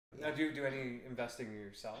Now, do you do any investing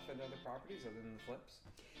yourself in other properties other than the flips?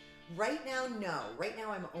 Right now, no. Right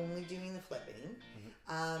now, I'm only doing the flipping,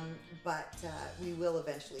 but we will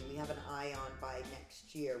eventually. We have an eye on by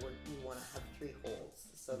next year. We want to have 3 holes,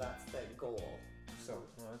 so that's the goal. So,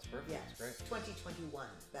 well, that's perfect. Yeah, That's great. 2021,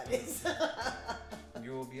 that is.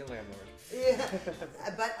 You will be a landlord. Yeah,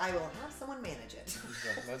 but I will have someone manage it. So,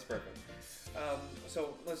 that's perfect.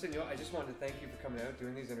 So, listen, I just wanted to thank you for coming out,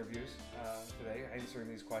 doing these interviews today, answering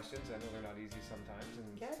these questions. I know they're not easy sometimes,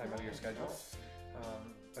 and time out of your schedule.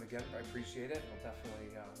 But again, I appreciate it. We'll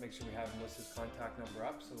definitely make sure we have Melissa's contact number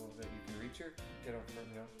up so that you can reach her, get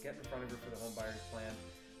in front of her for the home buyer's plan,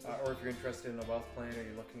 or if you're interested in a wealth plan or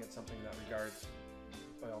you're looking at something in that regards,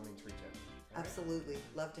 by all means, reach out. Okay? Absolutely,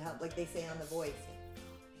 love to help. Like they say on The Voice.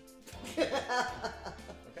 Okay.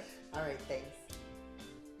 All right, thanks.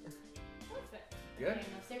 Perfect. Good. Okay,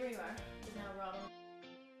 now stay where you are. Because now Rob.